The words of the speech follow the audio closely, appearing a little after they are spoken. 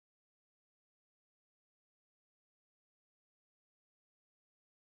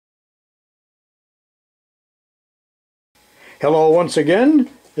Hello once again,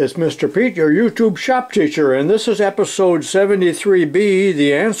 it's Mr. Pete, your YouTube shop teacher, and this is episode 73B,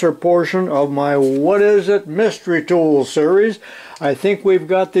 the answer portion of my What Is It Mystery Tools series. I think we've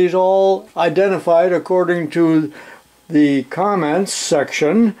got these all identified according to the comments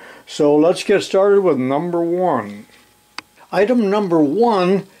section, so let's get started with number one. Item number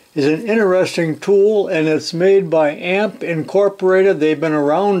one is an interesting tool, and it's made by AMP Incorporated. They've been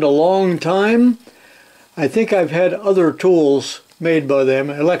around a long time. I think I've had other tools made by them,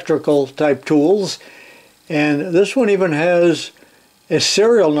 electrical type tools, and this one even has a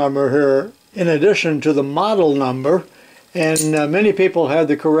serial number here in addition to the model number, and many people had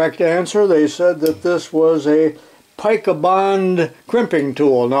the correct answer. They said that this was a pica bond crimping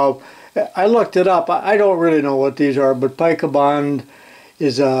tool. Now I looked it up. I don't really know what these are, but pica bond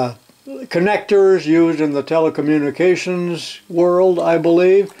is connectors used in the telecommunications world, I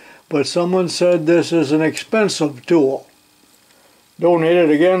believe. But someone said this is an expensive tool.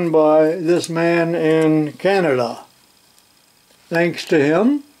 Donated again by this man in Canada. Thanks to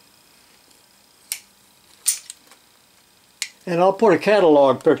him. And I'll put a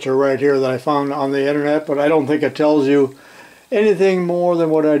catalog picture right here that I found on the internet, but I don't think it tells you anything more than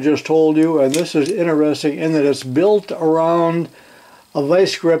what I just told you. And this is interesting in that it's built around a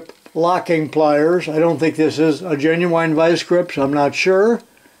vice grip locking pliers. I don't think this is a genuine vice grip, so I'm not sure.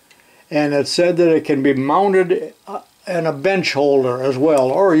 And it said that it can be mounted in a bench holder as well,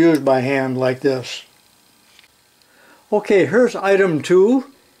 or used by hand like this. Okay, here's item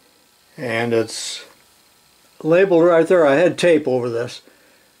two, and it's labeled right there. I had tape over this.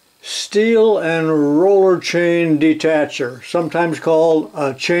 Steel and roller chain detacher, sometimes called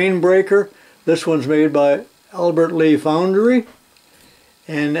a chain breaker. This one's made by Albert Lee Foundry.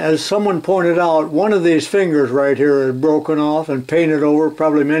 And as someone pointed out, one of these fingers right here is broken off and painted over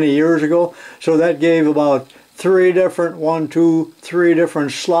probably many years ago. So that gave about three different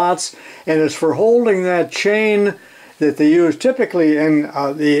slots. And it's for holding that chain that they use typically in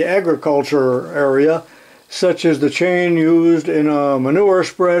the agriculture area, such as the chain used in a manure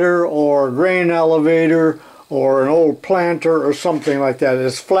spreader or grain elevator or an old planter or something like that.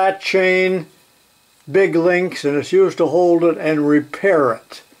 It's flat chain, big links, and it's used to hold it and repair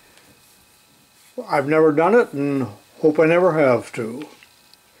it. I've never done it and hope I never have to.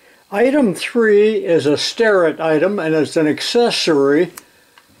 Item three is a Starrett item, and it's an accessory,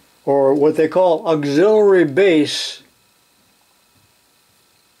 or what they call auxiliary base,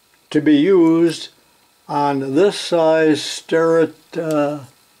 to be used on this size Starrett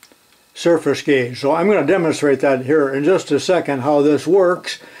surface gauge. So I'm going to demonstrate that here in just a second, how this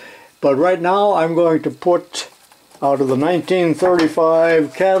works. But right now I'm going to put, out of the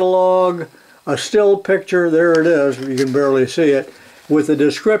 1935 catalog, a still picture. There it is, you can barely see it, with a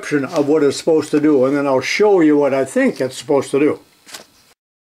description of what it's supposed to do, and then I'll show you what I think it's supposed to do.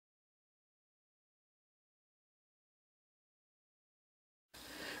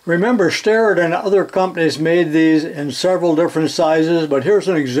 Remember, Starrett and other companies made these in several different sizes, but here's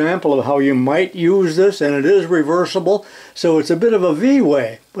an example of how you might use this, and it is reversible, so it's a bit of a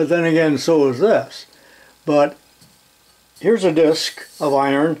V-way, but then again, so is this. But here's a disc of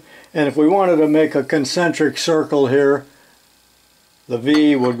iron, and if we wanted to make a concentric circle here, the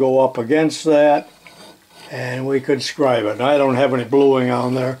V would go up against that, and we could scribe it. I don't have any bluing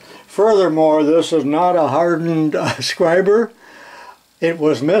on there. Furthermore, this is not a hardened scriber. It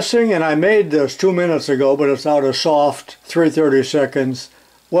was missing, and I made this 2 minutes ago, but it's out of soft 3/32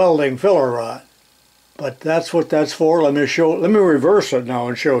 welding filler rod. But that's what that's for. Let me reverse it now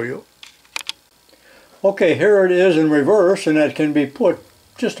and show you. Okay, here it is in reverse, and it can be put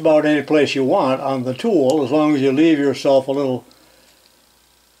just about any place you want on the tool, as long as you leave yourself a little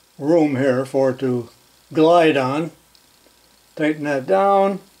room here for it to glide on. Tighten that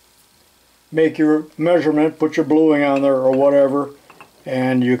down, make your measurement, put your bluing on there or whatever,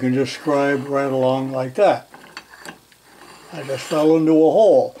 and you can just scribe right along like that. I just fell into a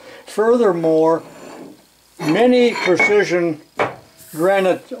hole. Furthermore, many precision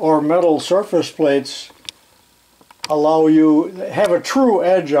granite or metal surface plates allow you, have a true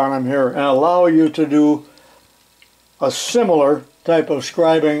edge on them here, and allow you to do a similar type of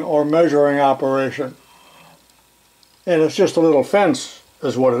scribing or measuring operation. And it's just a little fence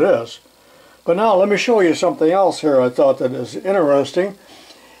is what it is. But now let me show you something else here I thought that is interesting.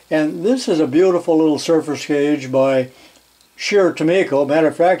 And this is a beautiful little surface gauge by Shear Tomiko. Matter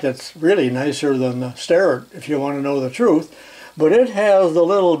of fact, it's really nicer than the Starrett, if you want to know the truth. But it has the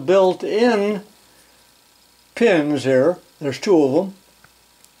little built-in pins here. There's two of them.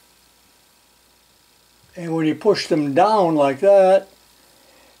 And when you push them down like that,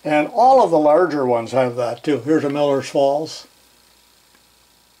 and all of the larger ones have that too. Here's a Miller's Falls.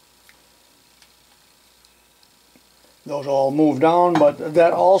 Those all move down, but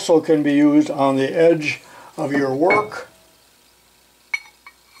that also can be used on the edge of your work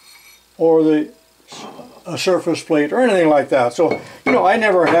or a surface plate or anything like that. So, you know, I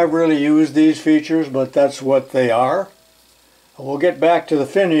never have really used these features, but that's what they are. We'll get back to the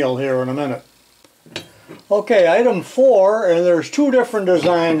finial here in a minute. Okay, item 4, and there's two different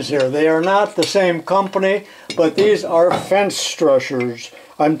designs here. They are not the same company, but these are fence structures.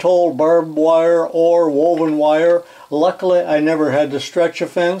 I'm told barbed wire or woven wire. Luckily, I never had to stretch a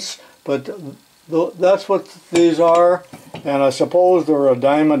fence, but that's what these are, and I suppose they're a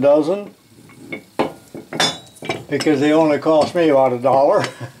dime a dozen because they only cost me about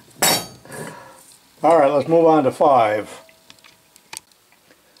 $1. All right, let's move on to 5.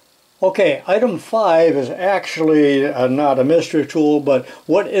 Okay, item 5 is actually not a mystery tool, but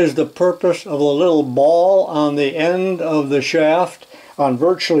what is the purpose of a little ball on the end of the shaft on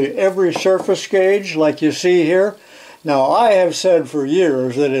virtually every surface gauge like you see here? Now, I have said for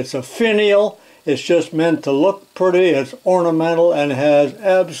years that it's a finial. It's just meant to look pretty, it's ornamental, and has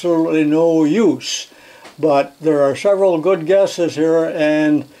absolutely no use. But there are several good guesses here,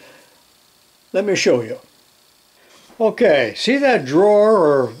 and let me show you. Okay, see that drawer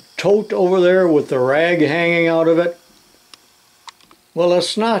or tote over there with the rag hanging out of it? Well,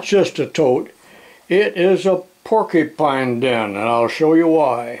 it's not just a tote. It is a porcupine den, and I'll show you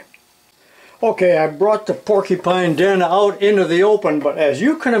why. Okay, I brought the porcupine den out into the open, but as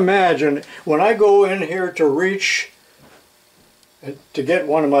you can imagine, when I go in here to reach to get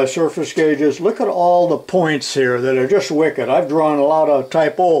one of my surface gauges, look at all the points here that are just wicked. I've drawn a lot of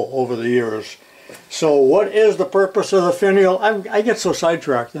type O over the years. So what is the purpose of the finial? I get so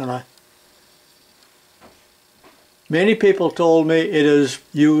sidetracked, don't I? Many people told me it is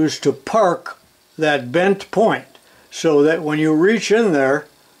used to park that bent point so that when you reach in there,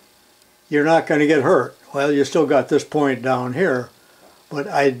 you're not going to get hurt. Well, you still got this point down here, but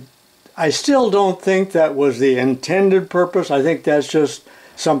I still don't think that was the intended purpose. I think that's just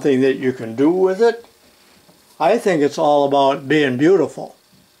something that you can do with it. I think it's all about being beautiful.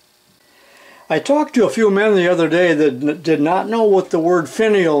 I talked to a few men the other day that did not know what the word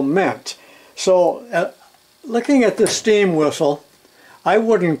finial meant. So looking at this steam whistle, I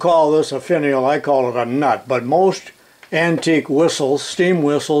wouldn't call this a finial, I call it a nut, but most antique whistles, steam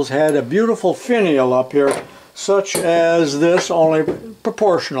whistles, had a beautiful finial up here, such as this, only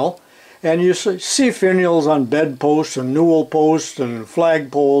proportional. And you see finials on bedposts and newel posts and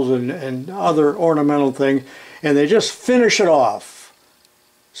flagpoles and other ornamental things, and they just finish it off.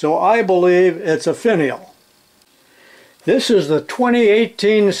 So I believe it's a finial. This is the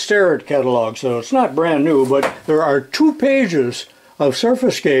 2018 Starrett catalog, so it's not brand new, but there are 2 pages of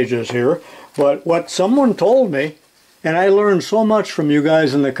surface gauges here. But what someone told me, and I learned so much from you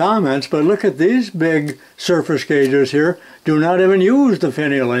guys in the comments, but look at these big surface gauges here, do not even use the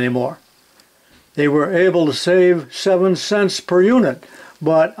finial anymore. They were able to save 7 cents per unit.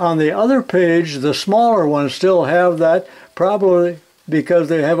 But on the other page, the smaller ones still have that, probably because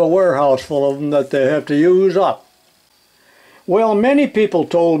they have a warehouse full of them that they have to use up. Well, many people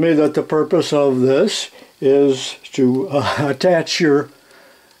told me that the purpose of this is to attach your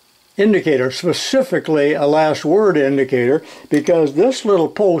indicator, specifically a last word indicator, because this little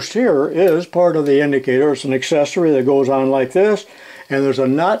post here is part of the indicator. It's an accessory that goes on like this, and there's a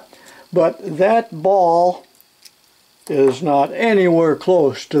nut, but that ball is not anywhere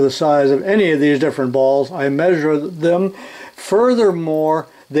close to the size of any of these different balls. I measured them. Furthermore,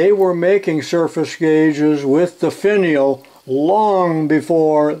 they were making surface gauges with the finial long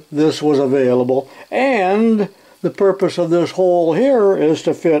before this was available, and the purpose of this hole here is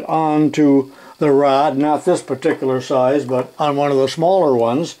to fit onto the rod, not this particular size, but on one of the smaller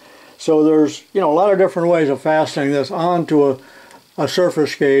ones. So there's, you know, a lot of different ways of fastening this onto a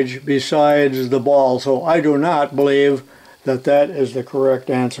surface gauge besides the ball. So I do not believe that that is the correct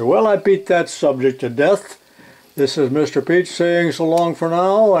answer. Well, I beat that subject to death. This is Mr. Peach saying so long for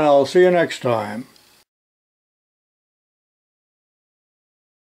now, and I'll see you next time.